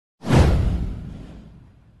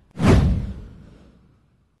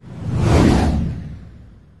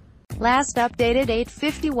Last updated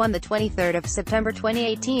 8:51 the 23rd of September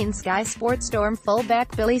 2018. Sky Sports Storm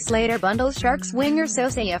fullback Billy Slater bundles Sharks winger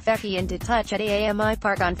Sosaia Feki into touch at AAMI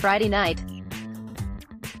Park on Friday night.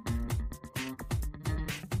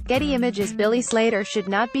 Getty Images Billy Slater should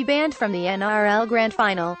not be banned from the NRL Grand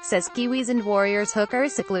Final, says Kiwis and Warriors hooker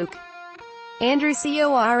Issac Luke. Andrew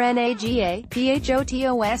CORNAGA,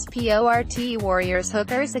 PHOTOSPORT Warriors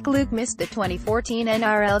hooker Issac Luke missed the 2014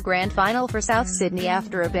 NRL Grand Final for South Sydney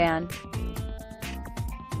after a ban.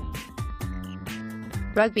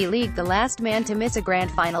 Rugby League, the last man to miss a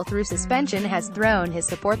grand final through suspension, has thrown his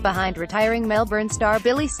support behind retiring Melbourne star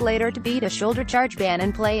Billy Slater to beat a shoulder charge ban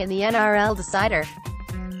and play in the NRL decider.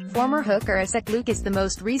 Former hooker Issac Luke is the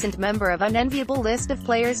most recent member of an unenviable list of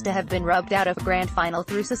players to have been rubbed out of a grand final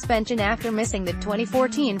through suspension after missing the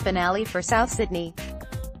 2014 finale for South Sydney.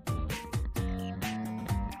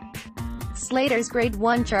 Slater's Grade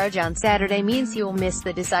 1 charge on Saturday means he will miss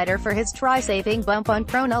the decider for his try-saving bump on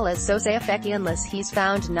pro nullis Sosaia Feki unless he's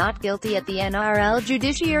found not guilty at the NRL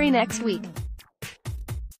judiciary next week.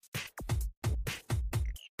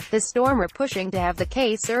 The Storm were pushing to have the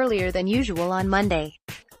case earlier than usual on Monday.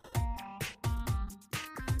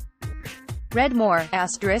 Read more,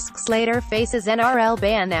 Slater faces NRL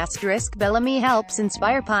ban, Bellamy helps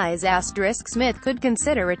inspire Pies, Smith could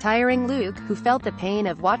consider retiring. Luke, who felt the pain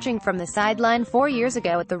of watching from the sideline 4 years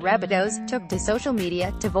ago at the Rabbitohs, took to social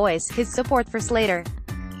media to voice his support for Slater.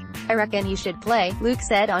 "I reckon you should play," Luke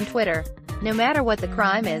said on Twitter. "No matter what the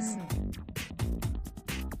crime is.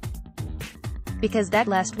 Because that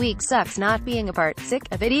last week sucks not being a part, sick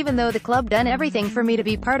of it, even though the club done everything for me to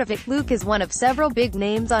be part of it." Luke is one of several big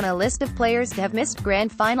names on a list of players to have missed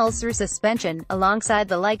grand finals through suspension, alongside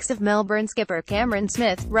the likes of Melbourne skipper Cameron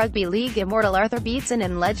Smith, Rugby League immortal Arthur Beetson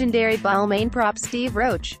and legendary Balmain prop Steve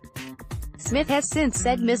Roach. Smith has since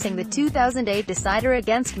said missing the 2008 decider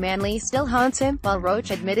against Manly still haunts him, while Roach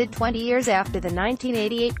admitted 20 years after the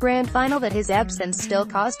 1988 grand final that his absence still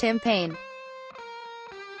caused him pain.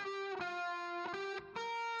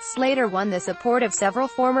 Slater won the support of several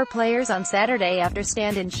former players on Saturday after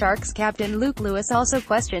stand-in Sharks captain Luke Lewis also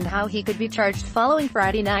questioned how he could be charged following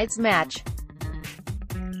Friday night's match.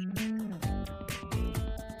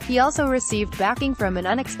 He also received backing from an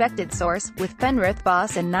unexpected source, with Penrith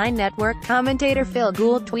boss and Nine Network commentator Phil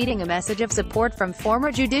Gould tweeting a message of support from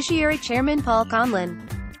former Judiciary Chairman Paul Conlon.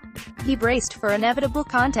 He braced for inevitable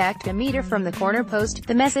contact a metre from the corner post,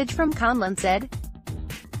 the message from Conlon said.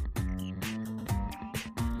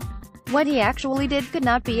 What he actually did could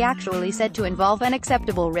not be actually said to involve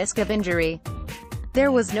unacceptable risk of injury.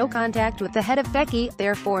 There was no contact with the head of Feki,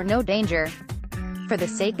 therefore no danger. For the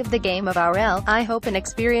sake of the game of RL, I hope an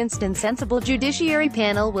experienced and sensible judiciary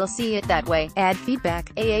panel will see it that way. Add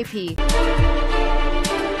feedback, AAP.